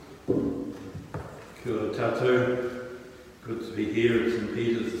Kia ora tātou. Good to be here at St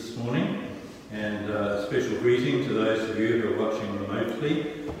Peter's this morning, and a special greeting to those of you who are watching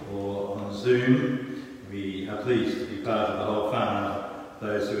remotely or on Zoom. We are pleased to be part of the whole whānau,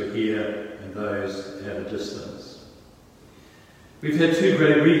 those who are here and those at a distance. We've had two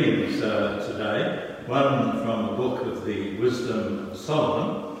great readings today, one from the book of the Wisdom of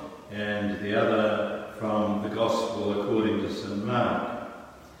Solomon and the other from the Gospel according to St Mark.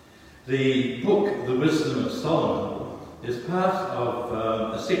 The book, The Wisdom of Solomon, is part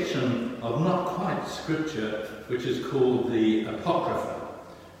of a section of not quite scripture which is called the Apocrypha.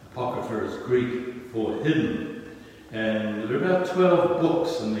 Apocrypha is Greek for hidden. And there are about 12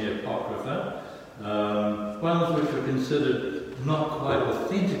 books in the Apocrypha, ones which are considered not quite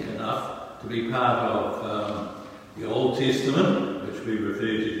authentic enough to be part of the Old Testament, which we refer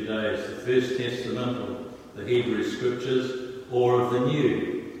to today as the First Testament or the Hebrew Scriptures, or of the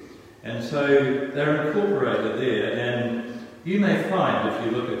New. And so they're incorporated there, and you may find, if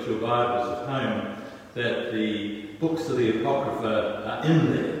you look at your Bibles at home, that the books of the Apocrypha are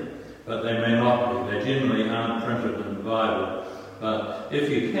in there, but they may not be. They generally aren't printed in the Bible. But if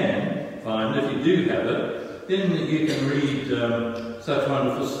you can find, if you do have it, then you can read such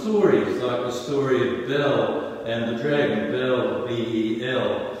wonderful stories, like the story of Bel and the dragon. Bel,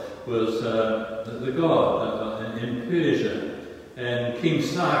 B-E-L, was the god in Persia. And King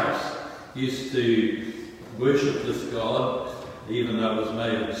Cyrus used to worship this god, even though it was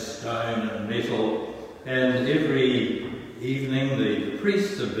made of stone and metal. And every evening the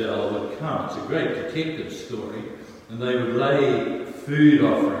priests of Bel would come. It's a great detective story. And they would lay food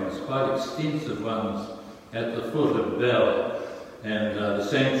offerings, quite extensive ones, at the foot of Bel. And the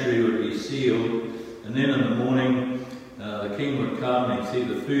sanctuary would be sealed. And then in the morning, the king would come and he'd see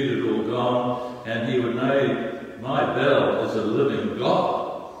the food had all gone, and he would know, my Bel is a living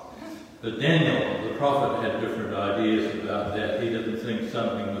God. But Daniel, the prophet, had different ideas about that. He didn't think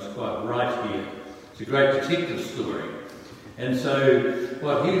something was quite right here. It's a great detective story. And so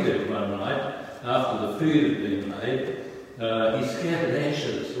what he did one night, after the food had been made, he scattered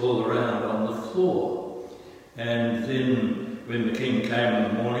ashes all around on the floor. And then when the king came in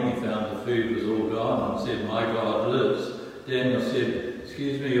the morning, he found the food was all gone and said, my God lives. Daniel said,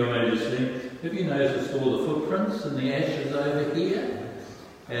 excuse me, Your Majesty, have you noticed all the footprints and the ashes over here?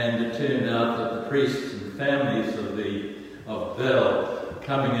 And it turned out that the priests and families of Bel,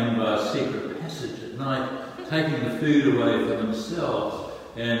 coming in by a secret passage at night, taking the food away for themselves.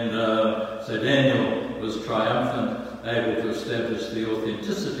 And so Daniel was triumphant, able to establish the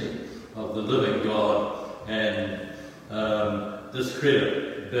authenticity of the living God and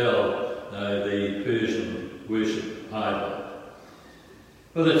discredit Bel, the Persian worship idol.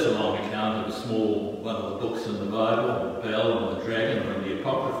 Well, that's a long account of one of the books in the Bible, Bel and the dragon from the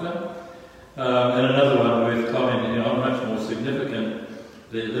Apocrypha. And another one worth commenting on, much more significant,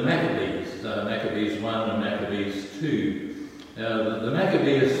 the Maccabees, Maccabees 1 and Maccabees 2. The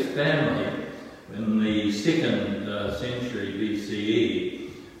Maccabees family in the 2nd century BCE,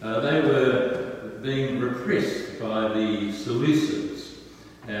 they were being repressed by the Seleucids,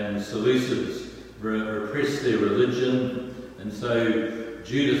 and the Seleucids repressed their religion, and so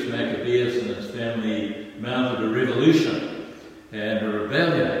Judas Maccabeus and his family mounted a revolution and a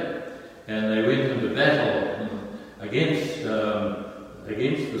rebellion, and they went into battle against the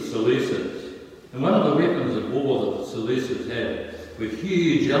Seleucids. And one of the weapons of war that the Seleucids had were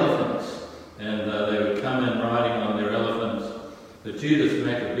huge elephants, and they would come in riding on their elephants. But Judas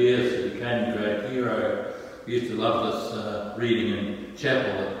Maccabeus, who became a great hero, used to love this reading in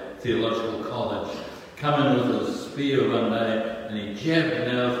chapel at Theological College, come in with his spear one day, and he jabbed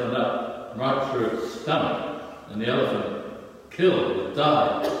an elephant up right through its stomach, and the elephant killed, it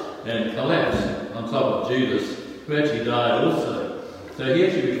died, and collapsed on top of Judas, who actually died also. So he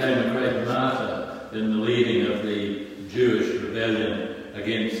actually became a great martyr in the leading of the Jewish rebellion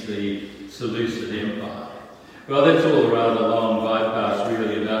against the Seleucid Empire. Well, that's all a rather long bypass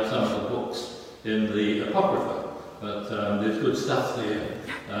really about some of the books in the Apocrypha, but there's good stuff there,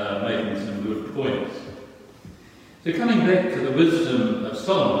 making some good points. So coming back to the Wisdom of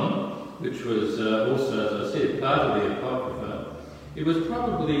Solomon, which was also, as I said, part of the Apocrypha, it was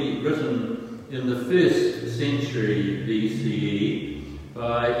probably written in the 1st century BCE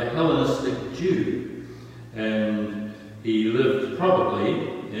by a Hellenistic Jew, and he lived probably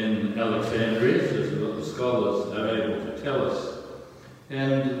in Alexandria, this is what the scholars are able to tell us.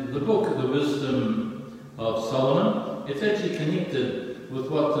 And the book of the Wisdom of Solomon, it's actually connected with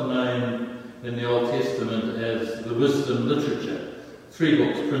what's known in the Old Testament as the wisdom literature. 3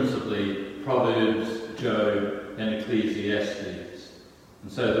 books principally, Proverbs, Job, and Ecclesiastes.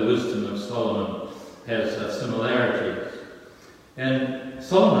 And so the wisdom of Solomon has similarities. And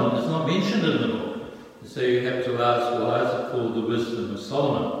Solomon is not mentioned in the book. So you have to ask, why is it called the wisdom of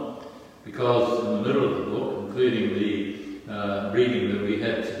Solomon? Because in the middle of the book, including the reading that we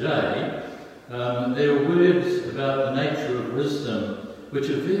had today, there are words about the nature of wisdom which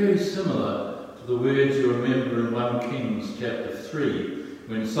are very similar to the words you remember in 1 Kings chapter 3,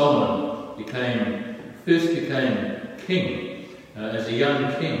 when Solomon first became king, as a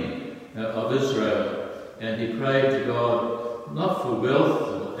young king of Israel, and he prayed to God not for wealth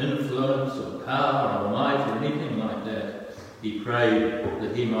or influence or power or might or anything like that. He prayed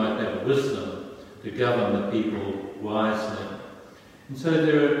that he might have wisdom to govern the people wisely. And so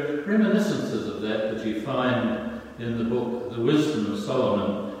there are reminiscences of that you find in the book, The Wisdom of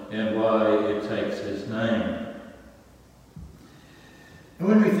Solomon, and why it takes his name. And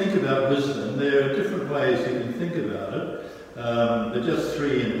when we think about wisdom, there are different ways you can think about it. There are just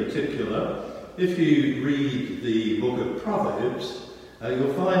three in particular. If you read the book of Proverbs,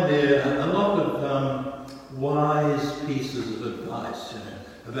 you'll find there a lot of wise pieces of advice,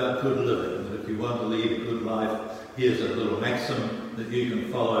 about good living. That if you want to lead a good life, here's a little maxim that you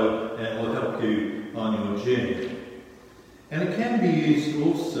can follow and will help you on your journey. And it can be used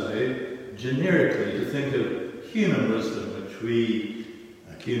also generically to think of human wisdom, which we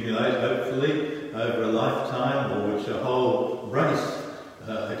accumulate, hopefully, over a lifetime, or which a whole race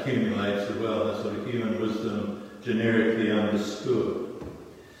accumulates as well, that sort of human wisdom generically understood.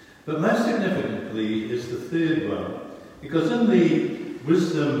 But most significantly is the third one, because in the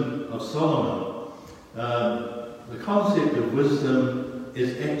wisdom of Solomon, the concept of wisdom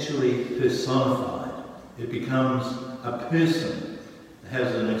is actually personified. It becomes a person. It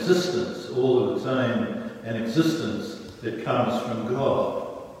has an existence all of its own, an existence that comes from God.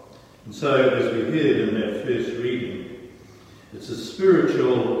 And so, as we heard in that first reading, it's a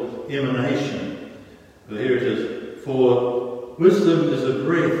spiritual emanation. But here it is, for wisdom is a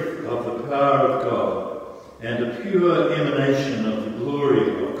breath of the power of God and a pure emanation of the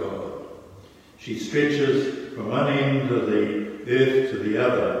glory of God. She stretches from one end of the earth to the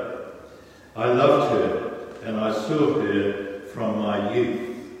other. I loved her, and I saw her from my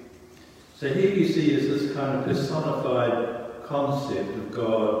youth. So here you see is this kind of personified concept of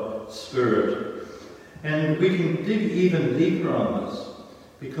God, Spirit. And we can dig even deeper on this,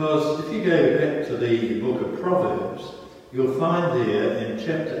 because if you go back to the book of Proverbs, you'll find there in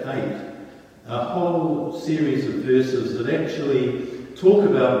chapter 8 a whole series of verses that actually talk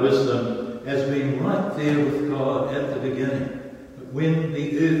about wisdom as being right there with God at the beginning. When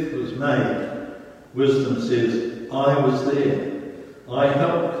the earth was made, wisdom says, I was there. I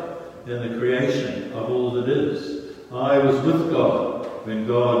helped in the creation of all that is. I was with God when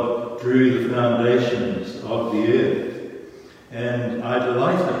God drew the foundations of the earth. And I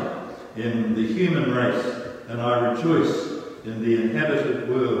delighted in the human race, and I rejoiced in the inhabited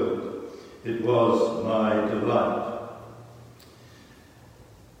world. It was my delight.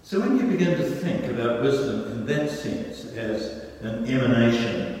 So when you begin to think about wisdom in that sense, as an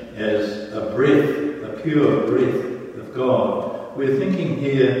emanation, as a breath, a pure breath of God, we're thinking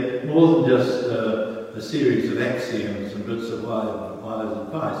here more than just a series of axioms and bits of wise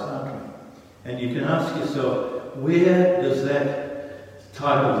advice, aren't we? And you can ask yourself, where does that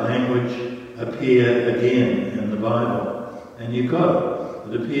type of language appear again in the Bible? And you've got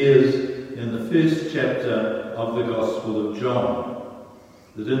it. It appears in the first chapter of the Gospel of John,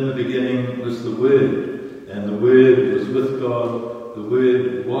 that in the beginning was the Word, and the Word was with God, the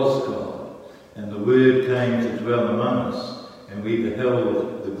Word was God, and the Word came to dwell among us, and we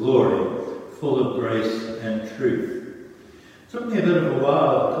beheld the glory, full of grace and truth. It took me a bit of a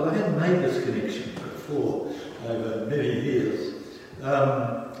while, because I hadn't made this connection before, over many years,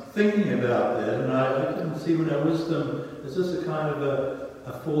 thinking about that, and I couldn't see wisdom, is this a kind of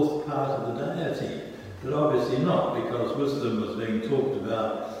a fourth part of the deity? But obviously not, because wisdom was being talked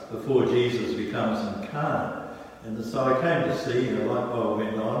about before Jesus becomes incarnate. And so I came to see, like I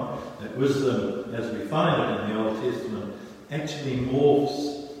went on, that wisdom, as we find it in the Old Testament, actually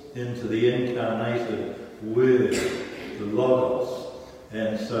morphs into the incarnated Word, the Logos.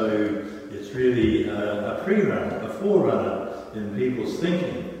 And so it's really a pre-runner, a forerunner in people's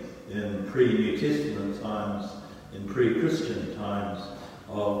thinking in pre-New Testament times, in pre-Christian times,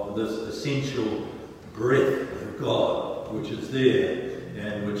 of this essential breath of God, which is there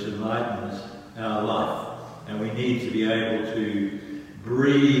and which enlightens our life. And we need to be able to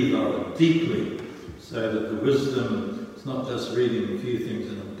breathe of it deeply, so that the wisdom is not just reading a few things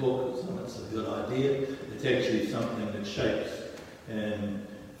in a book, it's a good idea, it's actually something that shapes and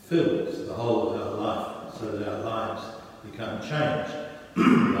fills the whole of our life, so that our lives become changed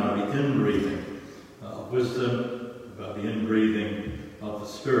by the inbreathing of wisdom, by the inbreathing of the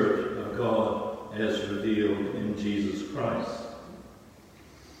Spirit of God as revealed in Jesus Christ.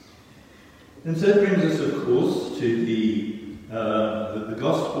 And so that brings us, of course, to the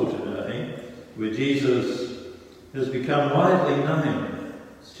Gospel today, where Jesus has become widely known.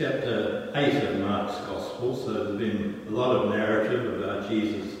 It's chapter 8 of Mark's Gospel, so there's been a lot of narrative about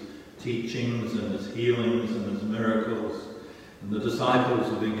Jesus' teachings and his healings and his miracles, and the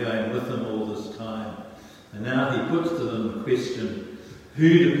disciples have been going with him all this time. And now he puts to them the question, who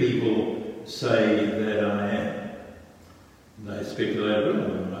do people say that I am? They speculated,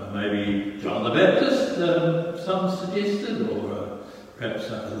 maybe John the Baptist, some suggested, or perhaps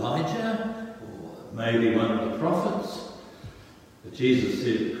Elijah, or maybe one of the prophets. But Jesus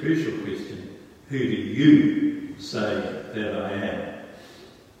said the crucial question, who do you say that I am?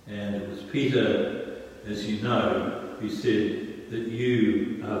 And it was Peter, as you know, who said that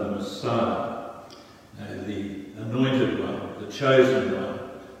you are the Messiah, the anointed one, the chosen one,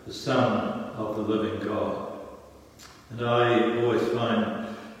 the Son of the living God. And I always find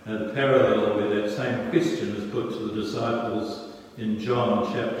the parallel where that same question is put to the disciples in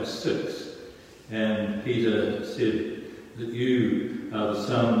John chapter 6. And Peter said that you are the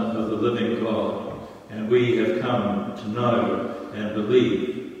Son of the living God, and we have come to know and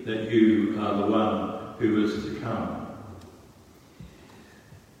believe that you are the one who is to come.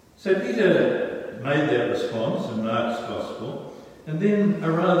 So Peter made that response in Mark's Gospel, and then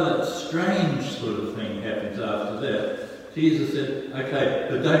a rather strange sort of thing happens after that. Jesus said, okay,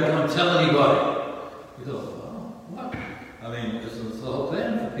 but don't come tell anybody. He thought, well, what? I mean, isn't this the whole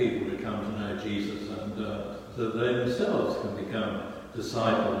plan for people to come to know Jesus and so that they themselves can become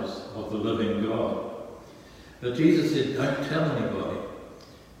disciples of the living God? But Jesus said, don't tell anybody.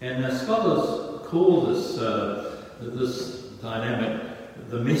 And scholars call this, this dynamic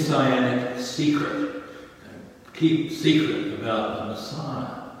the messianic secret. Keep secret about the Messiah.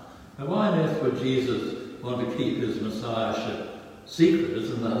 Now, why on earth would Jesus want to keep his messiahship secret?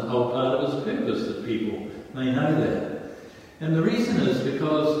 Isn't that the whole part of his purpose, that people may know that? And the reason is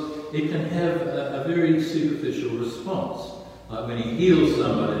because it can have a very superficial response. Like when he heals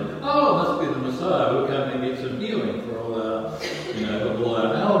somebody, oh, it must be the Messiah, we'll come and get some healing for all our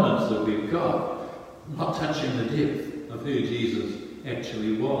ailments that we've got. Not touching the depth of who Jesus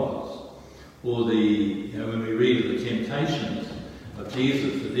actually was. Or when we read of the temptations of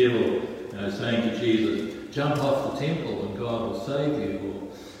Jesus, the devil saying to Jesus, jump off the temple and God will save you, or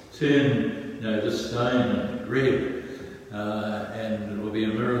turn this stone into bread and it will be a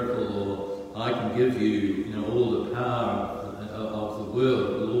miracle, or I can give you all the power of the world,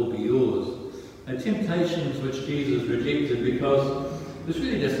 it will all be yours. Temptations which Jesus rejected because it was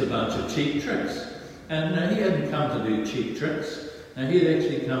really just a bunch of cheap tricks. And he hadn't come to do cheap tricks, and he had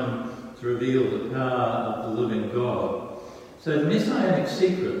actually come to reveal the power of the living God. So the messianic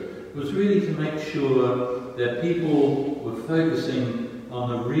secret was really to make sure that people were focusing on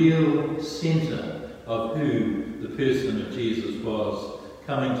the real centre of who the person of Jesus was,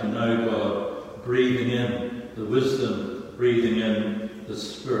 coming to know God, breathing in the wisdom, breathing in the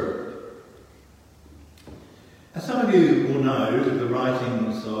Spirit. Now, some of you will know the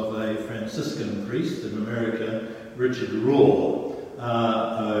writings of a Franciscan priest in America, Richard Rohr,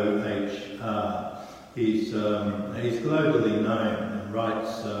 R-O-H-R. He's globally known and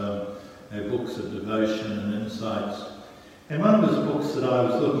writes books of devotion and insights. And one of his books that I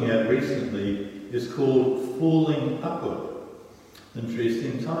was looking at recently is called Falling Upward.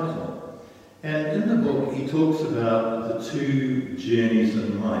 Interesting title. And in the book he talks about the two journeys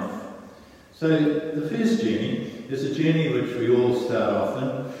in life. So the first journey is a journey which we all start off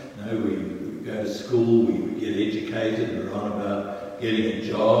in. We go to school, we get educated, we're on about getting a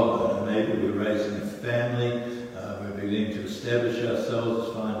job, maybe we're raising a family, we're beginning to establish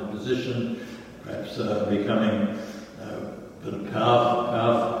ourselves, find a position, perhaps becoming a bit of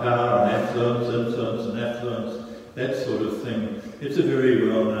power and influence and affluence, that sort of thing. It's a very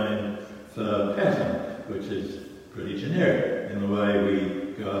well-known pattern, which is pretty generic in the way we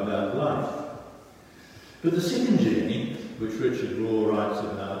go about life. But the second journey, which Richard Rohr writes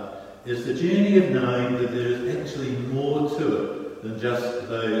about, is the journey of knowing that there is actually more to it than just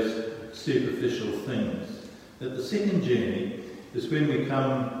those superficial things. That the second journey is when we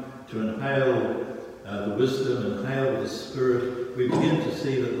come to inhale the wisdom, inhale the Spirit, we begin to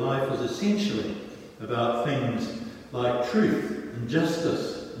see that life is essentially about things like truth and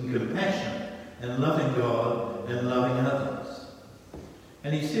justice and compassion and loving God and loving others.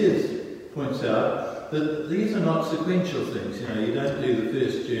 And he points out, that these are not sequential things. You don't do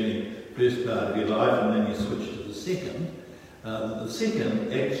the first part of your life and then you switch to the second. The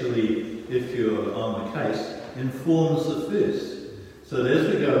second, actually, if you're on the case, informs the first. So that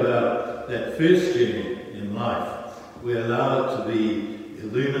as we go about that first journey in life, we're allowed to be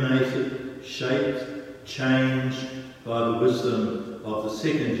illuminated, shaped, changed by the wisdom of the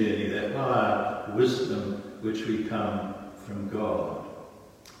second journey, that higher wisdom which we come from God.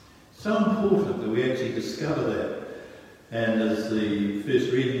 So important that we actually discover that. And as the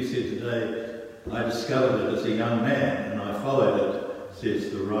first reading said today, I discovered it as a young man and I followed it,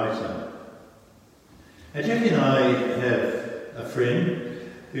 says the writer. And Jackie and I have a friend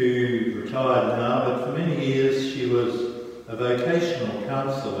who retired now, but for many years she was a vocational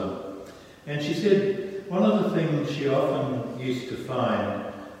counsellor. And she said one of the things she often used to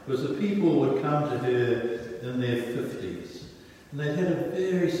find was that people would come to her in their 50s. And they'd had a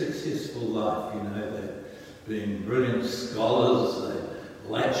very successful life, they'd been brilliant scholars, they'd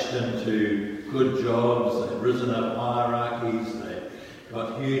latched into good jobs, they'd risen up hierarchies, they'd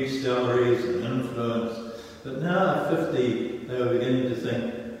got huge salaries and influence. But now at 50, they were beginning to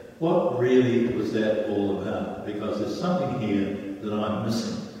think, what really was that all about? Because there's something here that I'm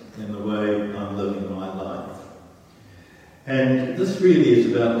missing in the way I'm living my life. And this really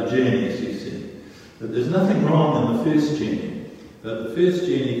is about the journey, as you said. That there's nothing wrong in the first journey, but the first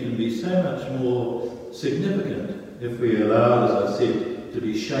journey can be so much more significant if we allow, as I said, to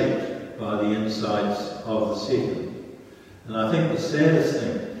be shaped by the insights of the second. And I think the saddest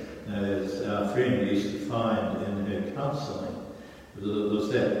thing, as our friend used to find in her counselling, was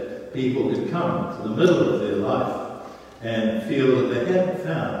that people could come to the middle of their life and feel that they hadn't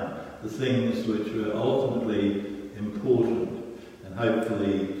found the things which were ultimately important. And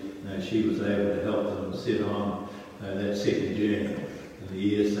hopefully she was able to help them set on that second journey in the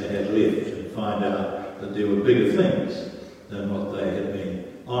years they had left and find out that there were bigger things than what they had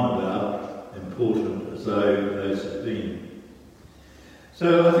been on about, important as though those had been.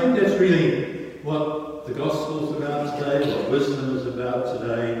 So I think that's really what the Gospel's about today, what wisdom is about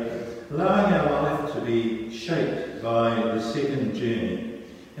today, allowing our life to be shaped by the second journey.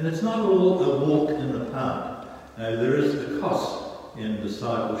 And it's not all a walk in the park. There is a cost in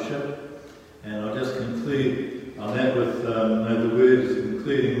discipleship. And I'll just conclude on that with the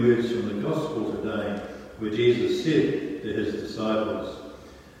concluding words from the Gospel today, where Jesus said to his disciples,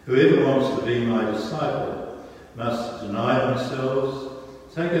 "Whoever wants to be my disciple must deny themselves,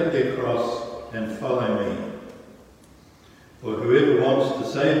 take up their cross and follow me. For whoever wants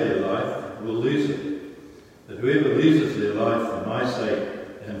to save their life will lose it, but whoever loses their life for my sake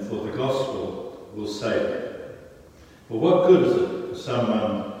and for the gospel will save it. For what good is it for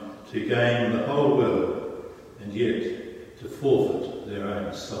someone to gain the whole world and yet to forfeit their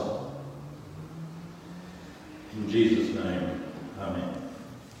own soul?" In Jesus' name, amen.